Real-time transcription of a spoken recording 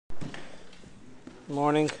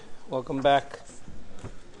Morning. Welcome back.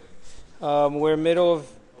 We're middle of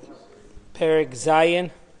Perek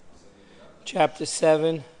Zayin, chapter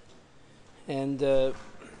 7, and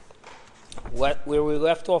where we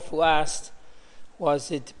left off last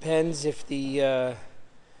was it depends if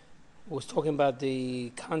was talking about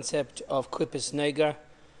the concept of klippus nega.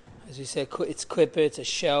 As we said, it's klippa, it's a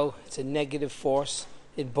shell, it's a negative force.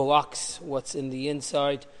 It blocks what's in the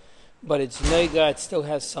inside, but it's nega, it still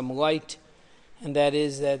has some light. And that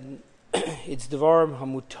is that it's dvarim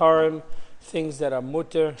hamutarim, things that are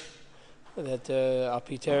mutter, that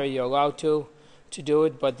apiteri you're allowed to do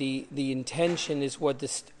it, but the intention is what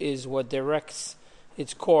directs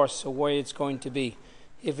its course or where it's going to be.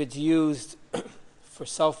 If it's used for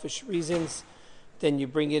selfish reasons, then you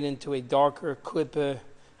bring it into a darker klippa,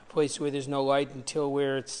 a place where there's no light until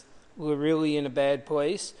we're really in a bad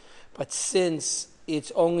place. But since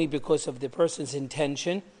it's only because of the person's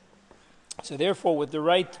intention, so therefore, with the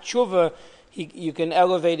right tshuva, you can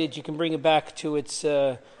elevate it. You can bring it back to its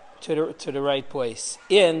to the right place.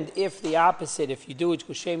 And if the opposite, if you do it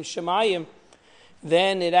kushem shemayim,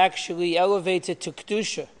 then it actually elevates it to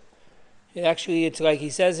kedusha. It's like he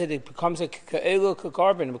says it becomes a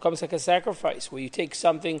carbon. It becomes like a sacrifice where you take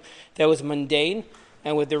something that was mundane,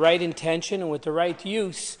 and with the right intention and with the right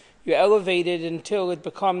use, you elevate it until it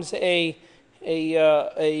becomes a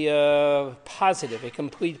positive, a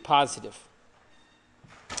complete positive.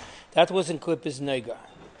 That was in Klippus Nega.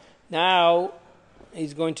 Now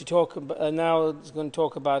he's going to talk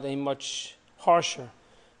about a much harsher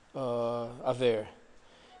aver,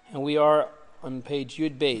 and we are on page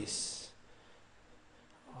Yud Beis,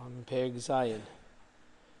 on Perek Zayin.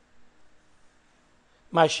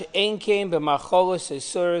 Masha'en came b'macholos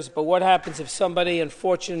esuros. But what happens if somebody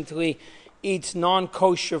unfortunately eats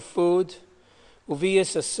non-kosher food,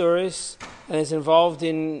 uvias asuris, and is involved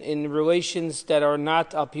in relations that are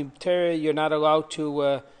not apimter, you're not allowed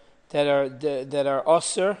to, that are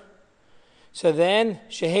osir. So then,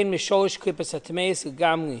 shehen misholish klipas atmeis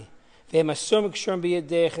gamli, vehem asur mikshurm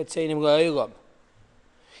biyadech etzenim la'ilam.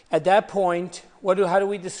 At that point, how do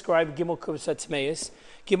we describe Gimel Klipas Atmeis?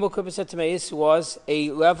 Gimel Klipas Atmeis was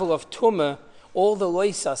a level of tumah. All the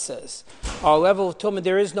loisa says, our level of tumah,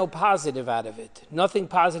 there is no positive out of it. Nothing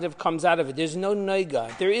positive comes out of it. There's no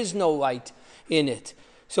nega. There is no light in it.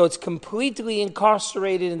 So it's completely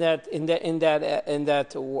incarcerated in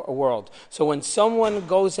that world. So when someone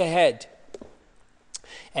goes ahead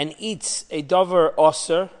and eats a davar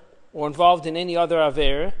osir, or involved in any other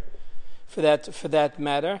aver, for that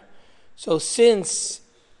matter, so since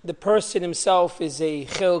the person himself is a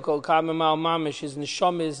chilko kamamal mamish, his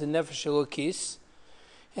neshama is a nefesh elokis,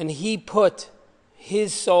 and he put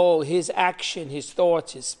his soul, his action, his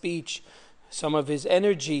thoughts, his speech, some of his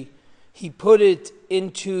energy, he put it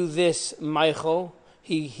into this Michael.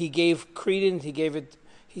 He gave credence.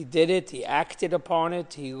 He did it. He acted upon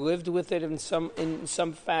it. He lived with it in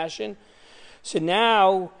some fashion. So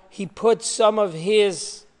now he put some of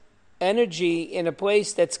his energy in a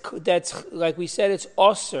place that's like we said, it's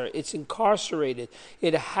osir, it's incarcerated.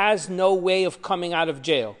 It has no way of coming out of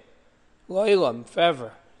jail. Lo'ilam,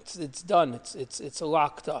 forever. It's done. It's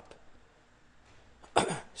locked up.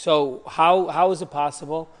 So how is it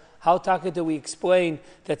possible? How taka do we explain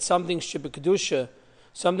that something should be kedusha,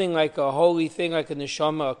 something like a holy thing, like a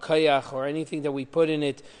neshama, a kayach, or anything that we put in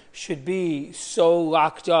it, should be so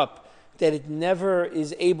locked up that it never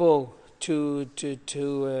is able to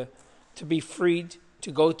be freed,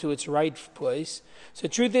 to go to its right place? So the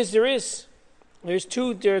truth is there are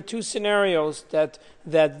two scenarios that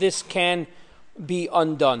this can be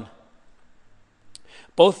undone.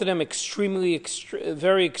 Both of them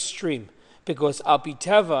very extreme, because al pi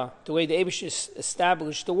teva, the way the Eibush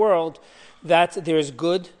established the world, that there's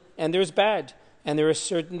good and there's bad, and there are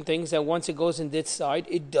certain things that once it goes in this side,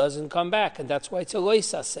 it doesn't come back, and that's why it's a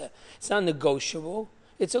loisaseh. It's not negotiable.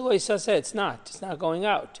 It's a loisaseh. It's not going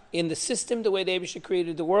out. In the system, the way the Eibush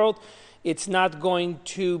created the world, it's not going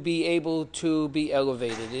to be able to be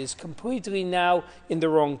elevated. It is completely now in the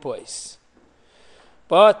wrong place.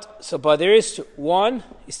 But there is one.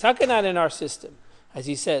 He's talking not in our system, as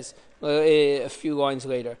he says a few lines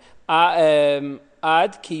later. Ad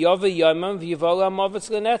ki yova yomam v'yivola mavetz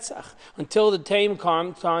lenetzach, until the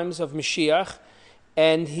times of Mashiach,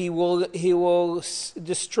 and he will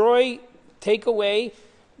destroy, take away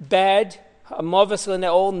bad. Mavetz lene,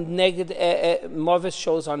 all negative. Mavetz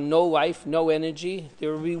shows on no life, no energy.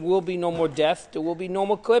 There will be no more death. There will be no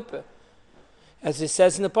more klippah. As it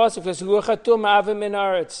says in the pasuk, "There's ruach hatumah avim min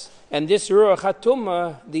haaretz," and this ruach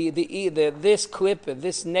hatumah, this clip,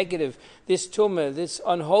 this negative, this tumah, this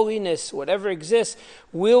unholiness, whatever exists,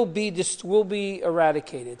 will be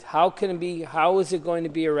eradicated. How can it be? How is it going to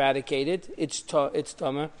be eradicated? It's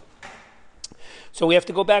tumah. So we have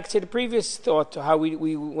to go back to the previous thought, to how we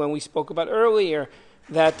when we spoke about earlier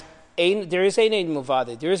that there is ein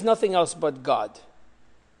milvado. There is nothing else but God.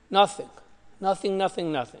 Nothing.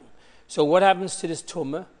 So what happens to this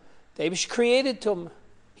tumah? The Eibush created tumah.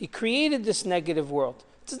 He created this negative world.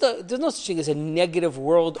 There's no such thing as a negative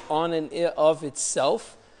world on and of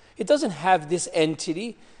itself. It doesn't have this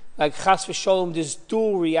entity. Like chas v'sholom, there's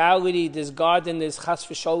dual reality, there's God and there's chas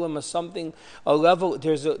v'sholom or something, a level,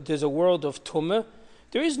 there's a world of tumah.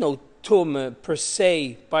 There is no tumah per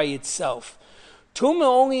se by itself. Tumah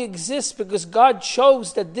only exists because God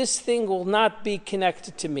chose that this thing will not be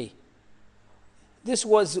connected to me.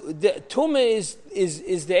 Tumah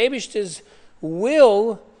is the Eibishter's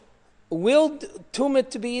willed tumah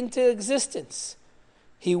to be into existence.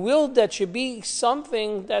 He willed that should be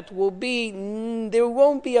something that will be, there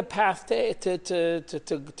won't be a path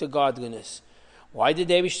to godliness. Why did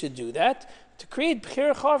Eibishter do that? To create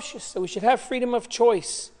b'chira chavshus, so we should have freedom of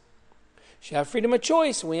choice. You should have freedom of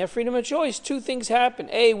choice. When you have freedom of choice, two things happen.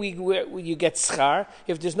 A, you get schar.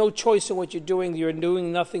 If there's no choice in what you're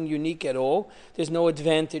doing nothing unique at all. There's no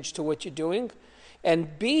advantage to what you're doing.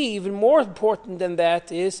 And B, even more important than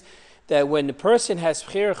that, is that when the person has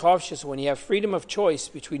b'chira chavshus, when you have freedom of choice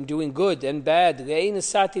between doing good and bad,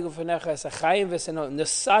 nasati,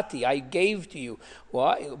 I gave to you.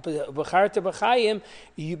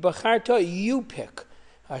 You pick.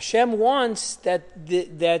 Hashem wants that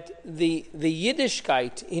the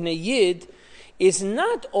Yiddishkeit in a Yid is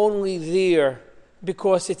not only there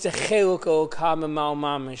because it's a cheluk elokam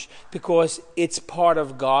mamish, because it's part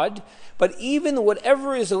of God, but even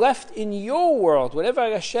whatever is left in your world, whatever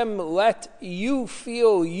Hashem let you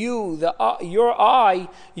feel, your I,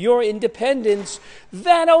 your independence,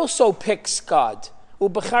 that also picks God.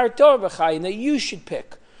 And that you should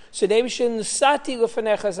pick. So he gave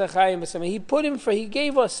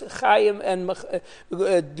us chayim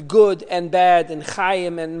and good and bad, and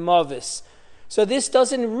chayim and mavis. So this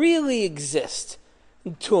doesn't really exist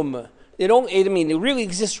in tumah. It really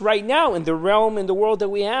exists right now in the realm, in the world that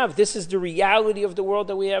we have. This is the reality of the world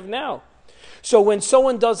that we have now. So when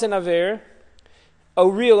someone does an aver, a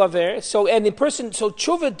real aver, so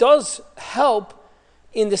tshuva does help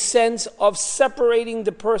in the sense of separating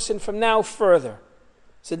the person from now further.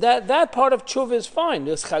 So that part of tshuva is fine.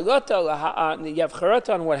 There's charata, you have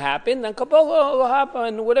charata on what happened, and kabbalah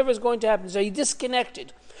and whatever is going to happen. So he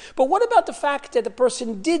disconnected. But what about the fact that the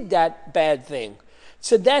person did that bad thing?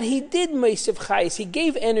 So that he did meisiv chayis, he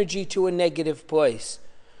gave energy to a negative place.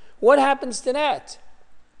 What happens to that?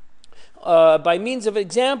 By means of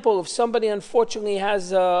example, if somebody unfortunately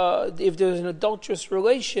has, if there was an adulterous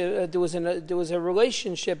relation, there was a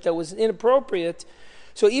relationship that was inappropriate.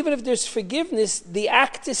 So even if there's forgiveness, the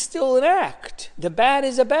act is still an act. The bad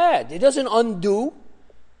is a bad. It doesn't undo.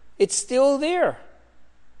 It's still there.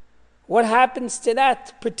 What happens to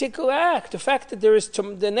that particular act? The fact that there is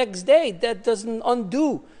the next day, that doesn't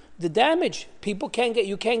undo the damage.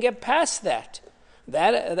 You can't get past that.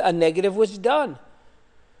 That a negative was done.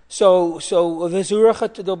 So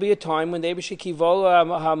there'll be a time when the Eibush Kivola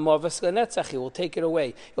HaMavas LeNetzach, he will take it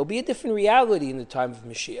away. It'll be a different reality in the time of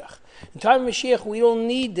Mashiach. In the time of Mashiach, we don't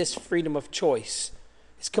need this freedom of choice.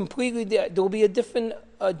 It's completely, there will be a different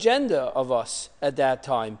agenda of us at that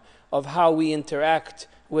time, of how we interact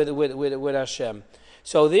with Hashem.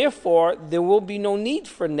 So therefore, there will be no need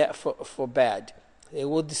for bad. It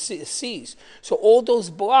will cease. So all those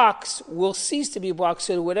blocks will cease to be blocks.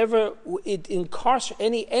 So whatever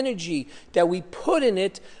any energy that we put in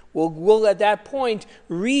it will at that point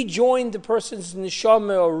rejoin the person's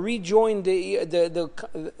neshama, or rejoin the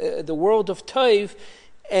world of Tov,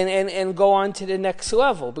 and go on to the next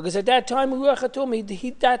level. Because at that time,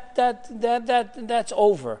 that's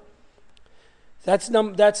over. That's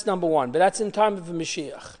number one. But that's in time of the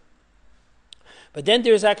Mashiach. But then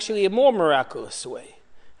there's actually a more miraculous way.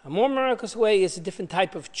 A more miraculous way is a different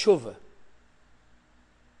type of tshuva.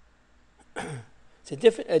 It's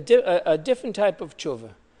a different type of tshuva.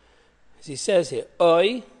 As he says here,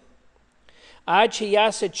 Oy, ad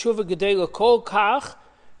sheyasa tshuva gedela kol kach,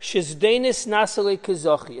 shezdenis nasale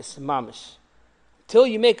kazochias, mamish. Until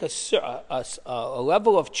you make a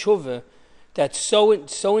level of tshuva that's so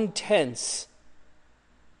intense,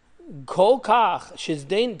 Kol kach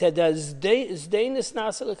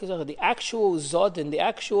the actual zod and the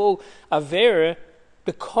actual avera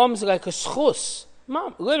becomes like a schus,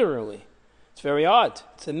 literally. It's very odd.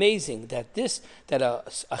 It's amazing that a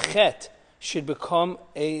chet should become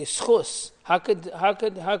a schus. How could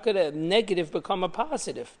a negative become a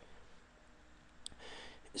positive?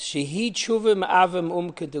 Shehi tshuva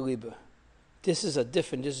ma'ava kedeliba. This is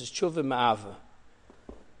tshuva ma'ava.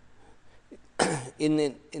 In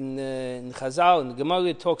Chazal, in the Gemara,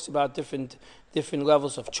 it talks about different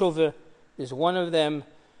levels of tshuva. There's one of them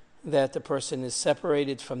that the person is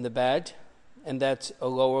separated from the bad, and that's a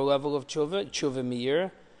lower level of tshuva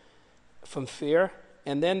meir, from fear.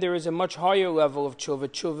 And then there is a much higher level of tshuva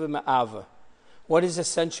ma'ava. What is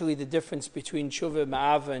essentially the difference between tshuva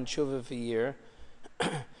ma'ava and tshuva meir?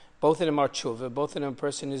 Both of them are tshuva. Both of them, a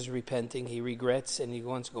person is repenting, he regrets, and he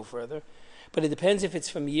wants to go further. But it depends if it's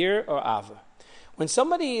from yir or ava. When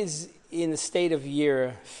somebody is in a state of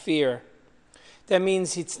yir, fear, that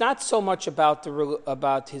means it's not so much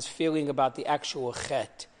about his feeling about the actual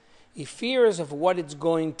chet. He fears of what it's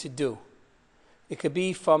going to do. It could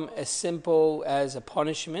be from as simple as a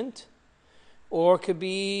punishment, or it could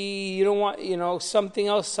be something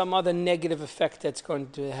else, some other negative effect that's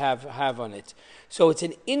going to have on it. So it's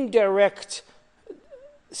an indirect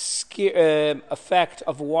effect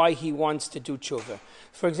of why he wants to do tshuva.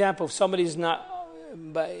 For example, if somebody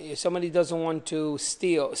doesn't want to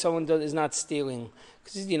steal, is not stealing,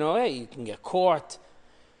 because you can get caught.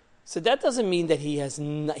 So that doesn't mean that he's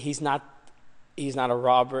not a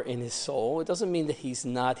robber in his soul. It doesn't mean that he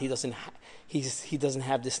doesn't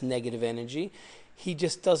have this negative energy. He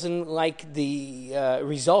just doesn't like the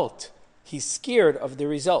result. He's scared of the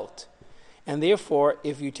result, and therefore,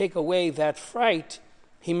 if you take away that fright,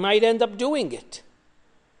 he might end up doing it.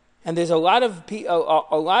 And there's a lot of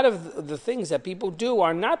the things that people do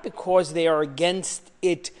are not because they are against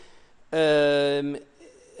it.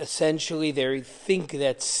 Essentially, they think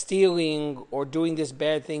that stealing or doing this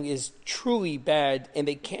bad thing is truly bad, and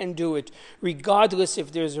they can do it regardless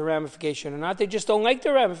if there's a ramification or not. They just don't like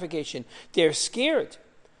the ramification. They're scared.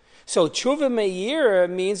 So tshuva meir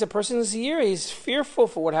means a person's year. He's fearful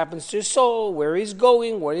for what happens to his soul, where he's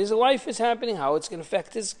going, what his life is happening, how it's going to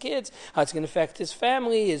affect his kids, how it's going to affect his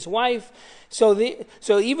family, his wife. So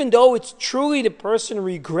even though it's truly the person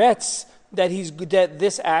regrets that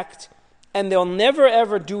this act, and they'll never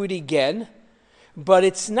ever do it again, but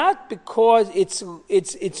it's not because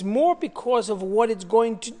it's more because of what it's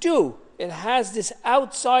going to do. It has this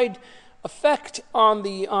outside effect on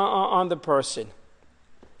the person.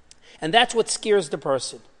 And that's what scares the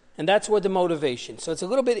person. And that's what the motivation. So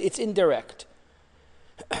it's indirect.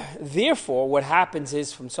 Therefore, what happens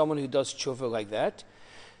is from someone who does tshuva like that,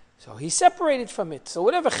 so he's separated from it. So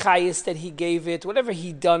whatever chayis that he gave it, whatever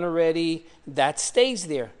he done already, that stays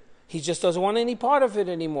there. He just doesn't want any part of it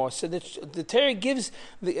anymore. So the Torah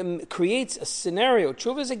creates a scenario.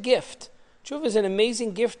 Tshuva is a gift. Tshuva is an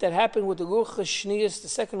amazing gift that happened with the Luchas Shniyas, the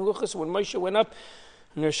second Luchas, when Moshe went up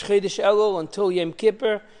in Rosh Chodesh Elul until Yom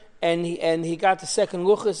Kippur. And he got the second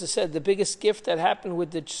luchas. It said the biggest gift that happened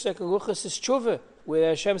with the second luchas is tshuva, where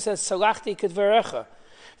Hashem says salachti kedvarecha,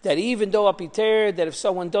 that even though apiter, that if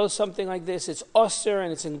someone does something like this, it's osir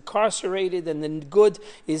and it's incarcerated, and the good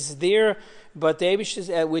is there. But the Eibush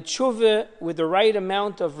says with tshuva, with the right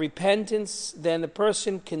amount of repentance, then the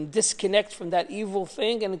person can disconnect from that evil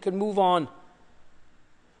thing and it can move on.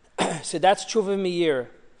 So that's tshuva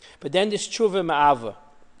meir. But then there's tshuva ma'ava.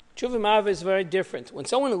 Tshuva ma'ava is very different. When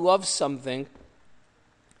someone loves something,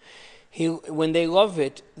 when they love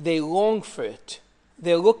it, they long for it.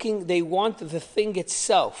 They want the thing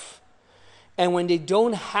itself. And when they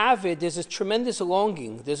don't have it, there's a tremendous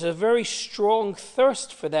longing. There's a very strong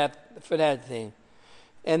thirst for that thing.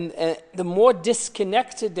 And the more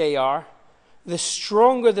disconnected they are, the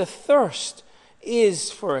stronger the thirst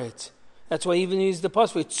is for it. That's why even use the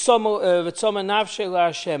pasuk v'tzoma nafshe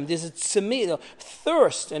la'Hashem. There's a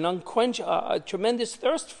thirst, an unquenchable, a tremendous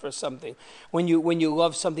thirst for something when you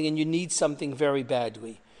love something and you need something very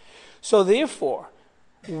badly. So therefore,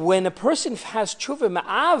 when a person has tshuva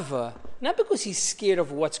ma'ava, not because he's scared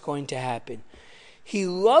of what's going to happen, he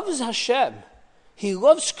loves Hashem, he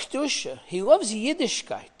loves kedusha, he loves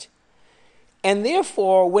Yiddishkeit, and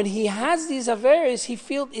therefore, when he has these averes, he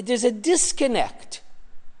feels there's a disconnect.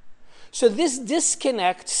 So this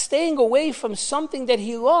disconnect, staying away from something that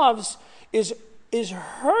he loves, is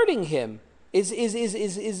hurting him,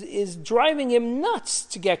 is driving him nuts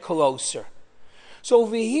to get closer. So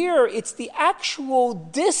over here, it's the actual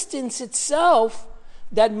distance itself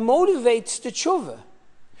that motivates the tshuva.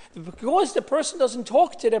 Because the person doesn't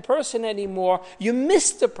talk to the person anymore, you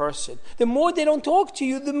miss the person. The more they don't talk to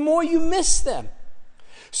you, the more you miss them.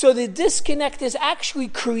 So the disconnect is actually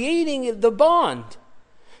creating the bond.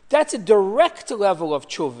 That's a direct level of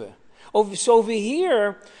tshuva. So over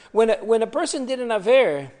here, when a person did an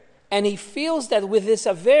aver, and he feels that with this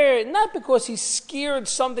aver, not because he's scared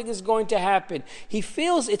something is going to happen, he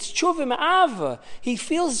feels it's tshuva me'ava. He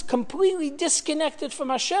feels completely disconnected from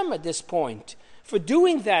Hashem at this point for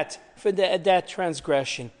doing that, for that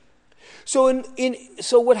transgression. So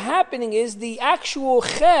so what happening is the actual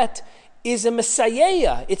chet is a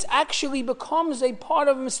messiah. It actually becomes a part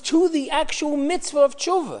of him to the actual mitzvah of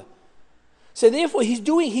tshuva. So therefore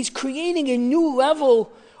he's creating a new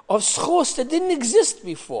level of schos that didn't exist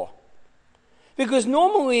before. Because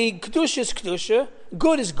normally kedusha is kedusha,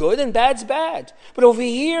 good is good, and bad's bad. But over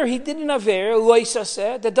here he did an aver,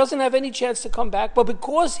 loisaseh, that doesn't have any chance to come back. But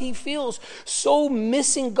because he feels so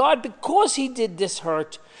missing God, because he did this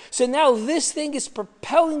hurt, so now this thing is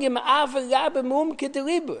propelling him avarabemum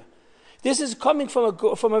kedeliber. This is coming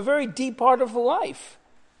from a very deep part of life.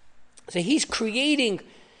 So he's creating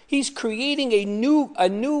a new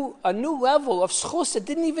level of schus that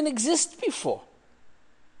didn't even exist before.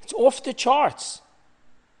 It's off the charts.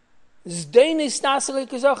 The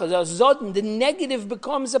negative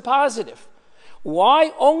becomes a positive.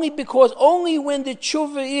 Why? Only when the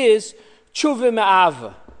tshuva is tshuva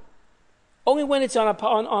me'ava. Only when it's on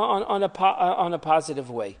a positive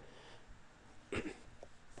way.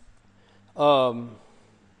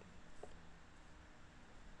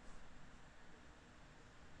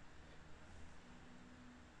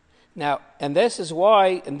 Now, and this is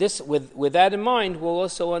why, and this with that in mind, we'll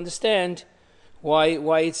also understand why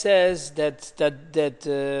it says that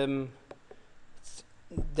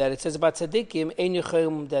it says about tzaddikim ein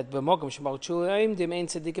yechayim that b'mogam shemar tshuvaim dem ein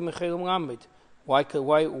tzaddikim yechayim lamid. Why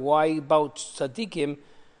about tzaddikim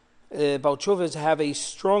about tshuvas have a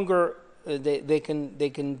stronger they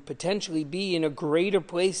can potentially be in a greater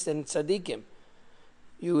place than tzaddikim.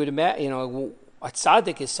 You would imagine, a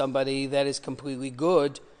tzaddik is somebody that is completely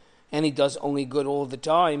good, and he does only good all the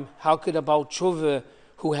time. How could a Baal Tshuva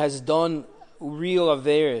who has done real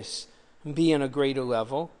averis be on a greater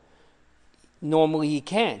level? Normally he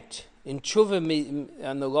can't. In Tshuva,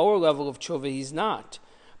 on the lower level of Tshuva, he's not.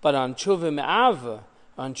 But on Tshuva me'ava,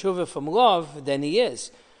 on Tshuva from love, then he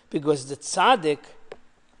is. Because the tzaddik,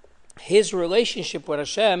 his relationship with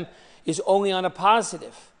Hashem is only on a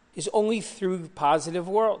positive. Is only through positive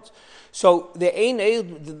worlds. So the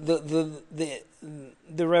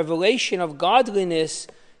revelation of godliness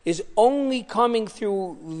is only coming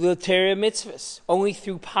through the Torah mitzvahs, only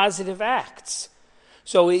through positive acts.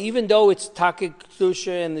 So even though it's Takik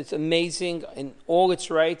Kedusha and it's amazing in all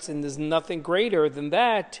its rights and there's nothing greater than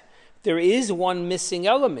that, there is one missing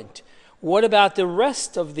element. What about the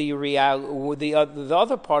rest of the reality, the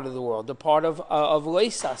other part of the world, the part of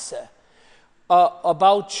Leisaseh?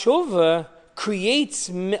 About tshuva creates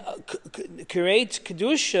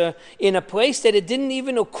kedusha in a place that it didn't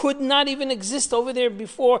even or could not even exist over there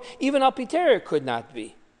before. Even Alpitera could not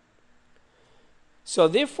be. So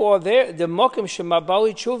therefore, the mokim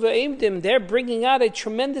shemabali tshuva aimdim, they're bringing out a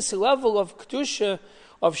tremendous level of kedusha,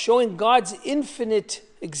 of showing God's infinite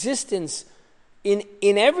existence in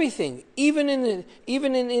everything, even in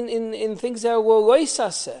things that were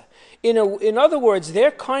loisaseh. In other words, they're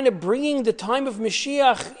kind of bringing the time of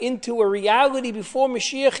Mashiach into a reality before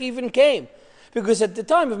Mashiach even came. Because at the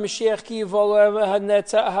time of Mashiach,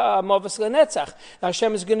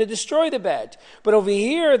 Hashem is going to destroy the bad. But over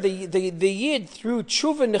here, the Yid, through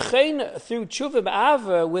Tshuva Nechein, through Tshuva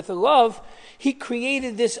B'ava, with love, he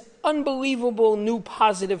created this unbelievable new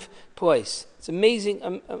positive place. It's amazing,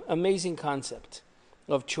 amazing concept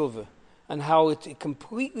of Tshuva. And how it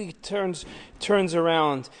completely turns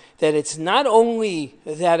around, that it's not only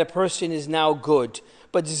that a person is now good,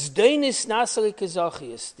 but zdeinis nasalik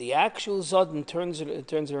kazachias, the actual zodin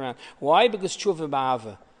turns around. Why? Because tshuva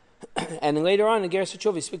ma'ava. And later on in Geras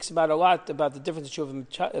Tshuva, he speaks about a lot about the difference of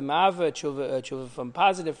tshuva ma'ava, tshuva from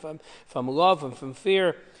positive, from love, and from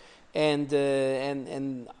fear, and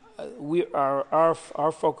our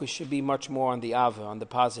focus should be much more on the ava, on the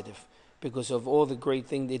positive. Because of all the great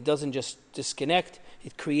things, it doesn't just disconnect,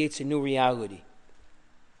 it creates a new reality.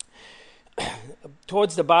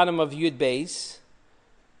 Towards the bottom of Yud Beis,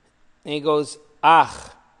 and he goes,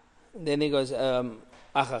 Ach. Then he goes, what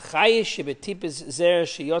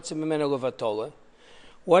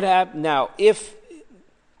happened? Now, if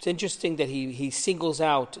it's interesting that he singles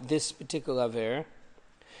out this particular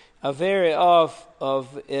aver of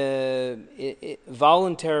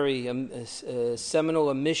voluntary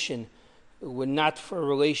seminal emission. Were not for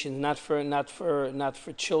relations, not for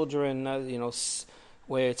children,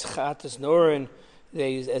 where it's chatas norin,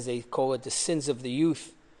 as they call it, the sins of the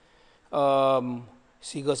youth.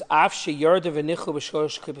 So he goes, Af sheyarda v'nichlu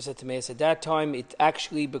b'sholosh klipas hatameis. At that time, it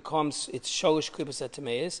actually becomes, it's sholosh klipas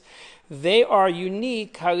hatameis. They are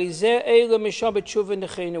unique, harizeh eila misham b'tshuva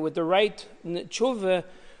nechena, with the right tshuva,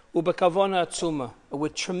 ubekavona atzuma,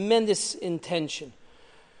 with tremendous intention.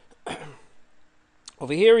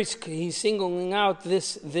 Over here, he's singling out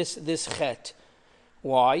this chet.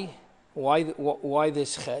 Why? Why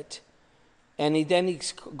this chet? And he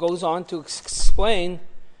goes on to explain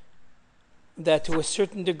that to a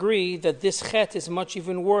certain degree that this chet is much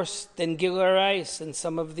even worse than Gilui Arayos and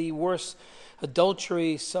some of the worst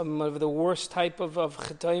adultery, some of the worst type of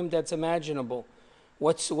chetayim that's imaginable.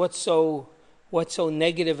 What's so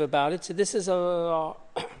negative about it? So this is there's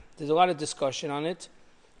a lot of discussion on it.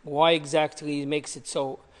 Why exactly makes it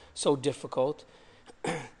so difficult?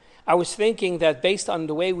 I was thinking that based on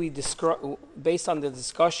the way based on the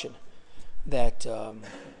discussion, that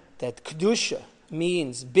kedusha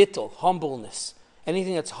means bittul, humbleness.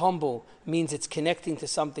 Anything that's humble means it's connecting to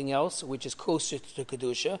something else, which is closer to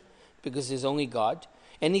kedusha, because there's only God.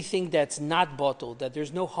 Anything that's not bittul, that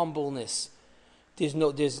there's no humbleness, there's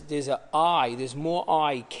an I, there's more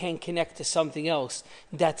I, can't connect to something else.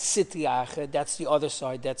 That's sitri, that's the other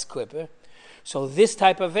side, that's klipper. So this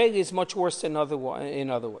type of egg is much worse than other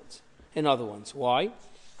ones. Why?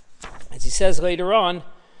 As he says later on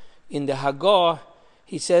in the Hagah,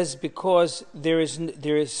 he says because there is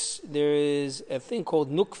a thing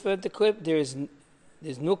called nukva, the klip. There's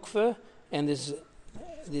nukva and there's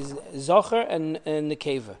zocher and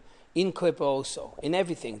nekeva. In klippa also, in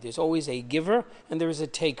everything, there's always a giver and there is a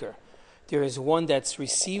taker. There is one that's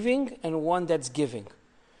receiving and one that's giving.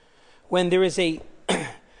 Whenever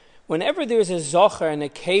there is a zocher and a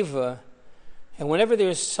keva, and whenever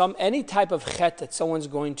there's any type of chet that someone's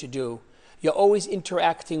going to do, you're always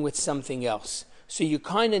interacting with something else. So you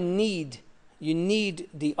kind of need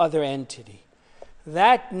the other entity.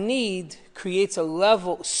 That need creates a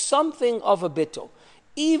level, something of a bittul.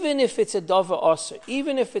 Even if it's a davar aser,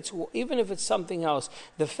 even if it's something else,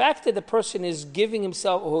 the fact that the person is giving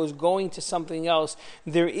himself or is going to something else,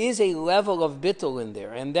 there is a level of bittul in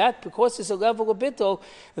there, and that because there's a level of bittul,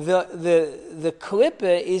 the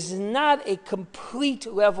klippah is not a complete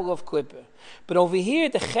level of klippah. But over here,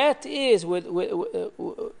 the chet is with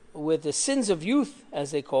the sins of youth,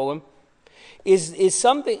 as they call them, there is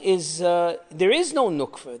no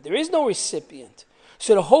nukva, there is no recipient.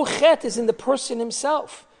 So the whole chet is in the person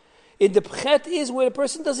himself. The chet is where the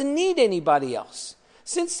person doesn't need anybody else.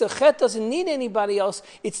 Since the chet doesn't need anybody else,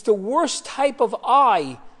 it's the worst type of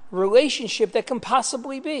I relationship that can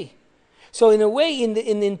possibly be. So in a way, in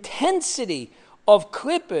the intensity of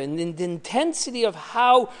klippah, and in the intensity of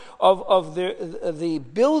how of the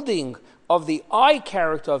building of the I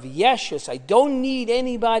character of yeshus, I don't need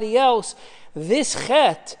anybody else. This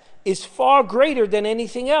chet is far greater than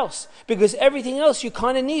anything else, because everything else you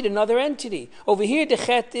kind of need another entity. Over here, the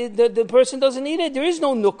chet, the person doesn't need it. There is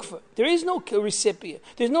no nukva. There is no recipient.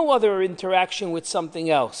 There's no other interaction with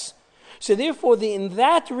something else. So therefore, in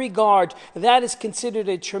that regard, that is considered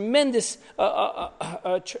a tremendous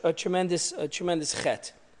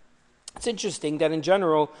chet. It's interesting that in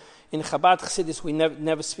general, in Chabad Chassidus, we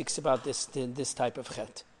never speaks about this type of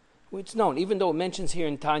chet. It's known, even though it mentions here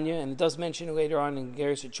in Tanya, and it does mention it later on in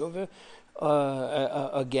Geras Tshuva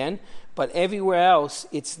again, but everywhere else,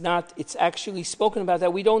 it's actually spoken about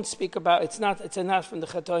that we don't speak about. It's not from the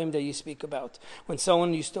Chatoim that you speak about. When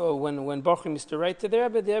someone when Bochum used to write to the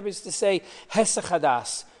Rebbe used to say, Hesach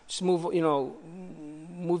Hadas, just move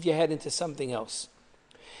your head into something else.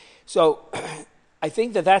 So, I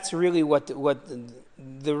think that's really what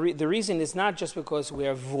the reason is, not just because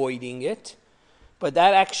we're avoiding it, but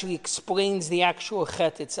that actually explains the actual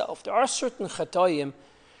chet itself. There are certain chatoyim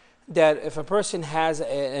that if a person has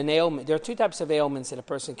an ailment, there are two types of ailments that a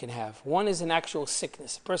person can have. One is an actual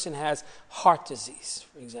sickness. A person has heart disease,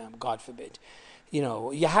 for example, God forbid.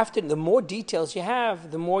 You have to, the more details you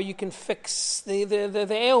have, the more you can fix the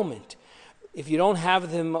ailment. If you don't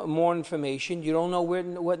have more information, you don't know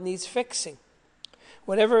what needs fixing.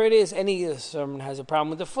 Whatever it is, someone has a problem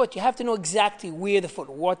with the foot, you have to know exactly where the foot,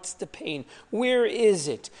 what's the pain, where is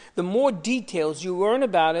it. The more details you learn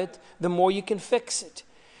about it, the more you can fix it.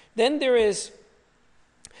 Then there is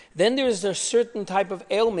a certain type of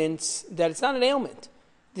ailments that it's not an ailment.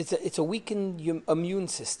 It's a weakened immune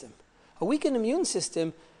system. A weakened immune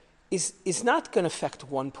system is not going to affect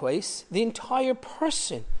one place. The entire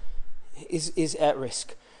person is at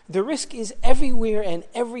risk. The risk is everywhere and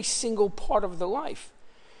every single part of the life.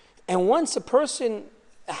 And once a person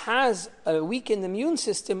has a weakened immune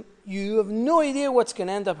system, you have no idea what's going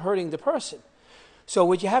to end up hurting the person. So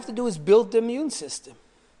what you have to do is build the immune system.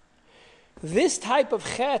 This type of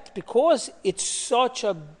chet, because it's such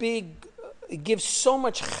a big, it gives so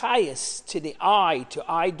much chayas to the I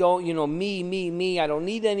don't, me, I don't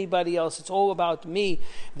need anybody else, it's all about me,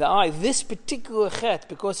 the I. This particular chet,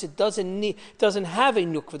 because it doesn't have a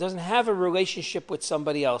nukva, doesn't have a relationship with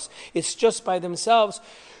somebody else, it's just by themselves,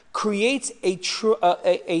 creates a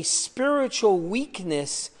spiritual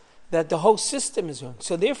weakness that the whole system is on.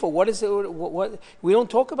 So therefore, what is it? What we don't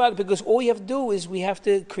talk about it, because all you have to do is we have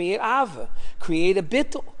to create ava, create a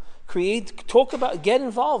bittul, get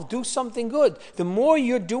involved, do something good. The more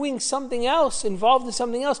you're doing something else, involved in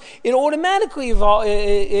something else, it automatically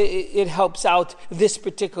it helps out this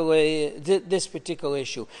particular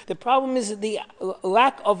issue. The problem is the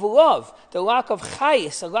lack of love, the lack of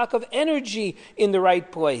chayis, the lack of energy in the right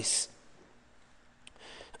place.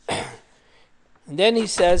 And then he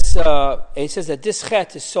says that this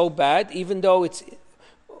chet is so bad, even though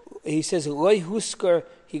he says loy husker.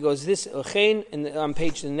 He goes this chen, and on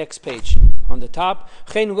the next page on the top.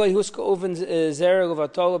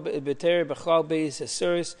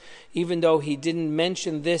 Even though he didn't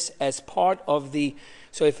mention this as part of the.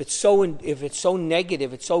 So if it's so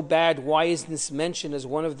negative, it's so bad, why isn't this mentioned as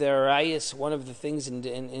one of the arayas, one of the things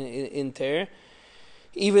in Ter?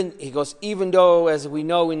 Even though, as we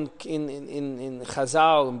know in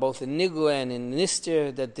Chazal, in both in Nigla and in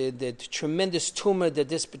Nister, that the tremendous tumah that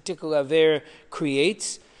this particular aver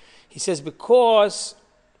creates, he says because,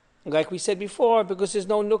 like we said before, because there's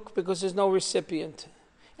no nuk, because there's no recipient,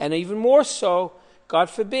 and even more so, God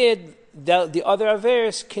forbid, the other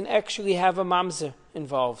avers can actually have a mamzer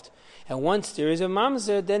involved. And once there is a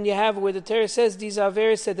mamzer, then you have where the Torah says these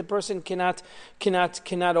avers that the person cannot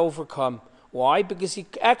overcome. Why? Because he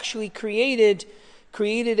actually created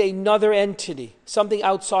another entity, something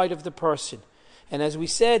outside of the person. And as we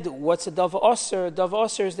said, what's a dav aser? A dav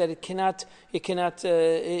aser is that it cannot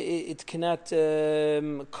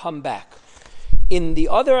come back. In the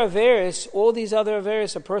other averis, all these other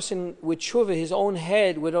averis, a person with tshuva, his own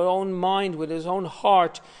head, with his own mind, with his own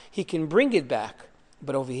heart, he can bring it back.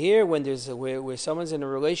 But over here, when where someone's in a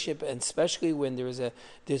relationship, and especially when there's a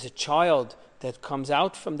child that comes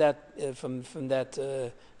out from that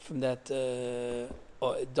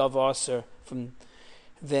dav aser,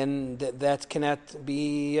 then that cannot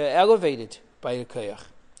be elevated by a koyach.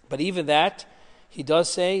 But even that, he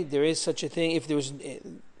does say there is such a thing. If there's,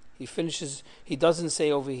 he doesn't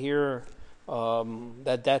say over here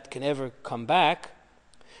that can ever come back.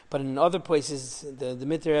 But in other places, the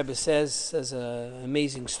Mitter Rebbe says an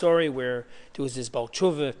amazing story where there was this Baal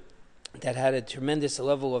Tshuva that had a tremendous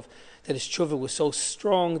level of, that his tshuva was so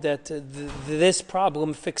strong that this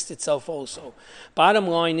problem fixed itself also. Bottom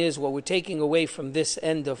line is, what we're taking away from this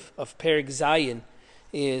end of Perek Zayin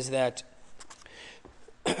is that,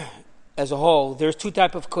 as a whole, there's two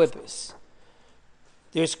types of klippos.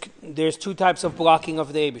 There's two types of blocking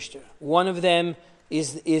of the Eibishter. One of them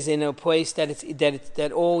is in a place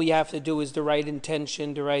that all you have to do is the right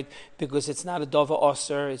intention, because it's not a dava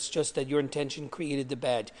aser. It's just that your intention created the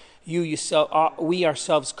bad. We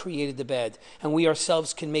ourselves created the bad, and we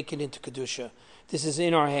ourselves can make it into kedusha. This is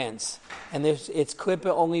in our hands, and it's klippa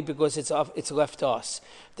only because it's left to us.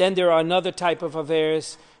 Then there are another type of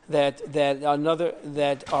averes that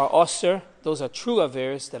are aser. Those are true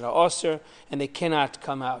averes that are aser, and they cannot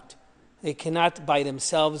come out. They cannot by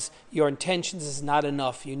themselves. Your intentions is not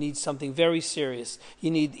enough. You need something very serious.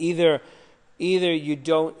 You need either you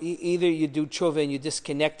do tshuva and you're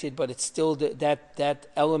disconnected, but it's still that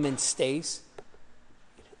element stays.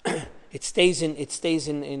 It stays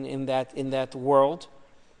in that world.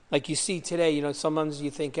 Like you see today, sometimes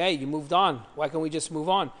you think, hey, you moved on. Why can't we just move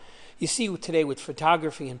on? You see today with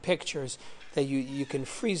photography and pictures that you can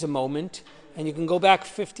freeze a moment. And you can go back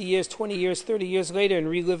 50 years, 20 years, 30 years later and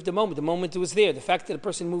relive the moment. The moment was there. The fact that a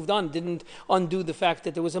person moved on didn't undo the fact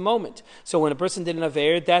that there was a moment. So when a person did an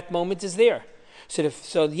aver, that moment is there.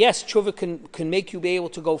 So yes, tshuva can make you be able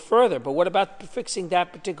to go further. But what about fixing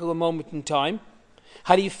that particular moment in time?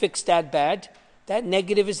 How do you fix that bad? That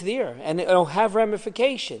negative is there. And it'll have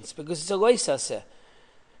ramifications because it's a loisase.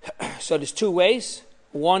 So there's two ways.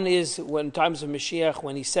 One is when times of Mashiach,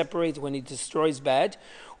 when he separates, when he destroys bad.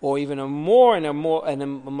 Or even a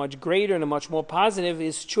much greater and a much more positive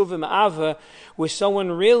is tshuva ma'ava, where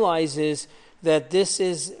someone realizes that this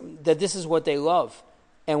is what they love,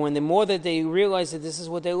 and when the more that they realize that this is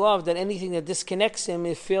what they love, that anything that disconnects them,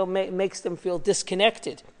 makes them feel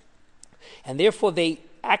disconnected, and therefore they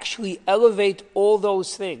actually elevate all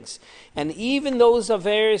those things, and even those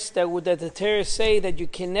averes that the Torah say that you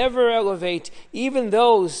can never elevate, even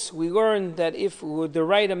those we learn that if with the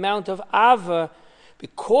right amount of ava.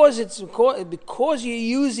 because you're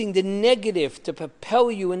using the negative to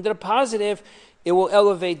propel you into the positive, it will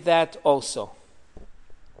elevate that also.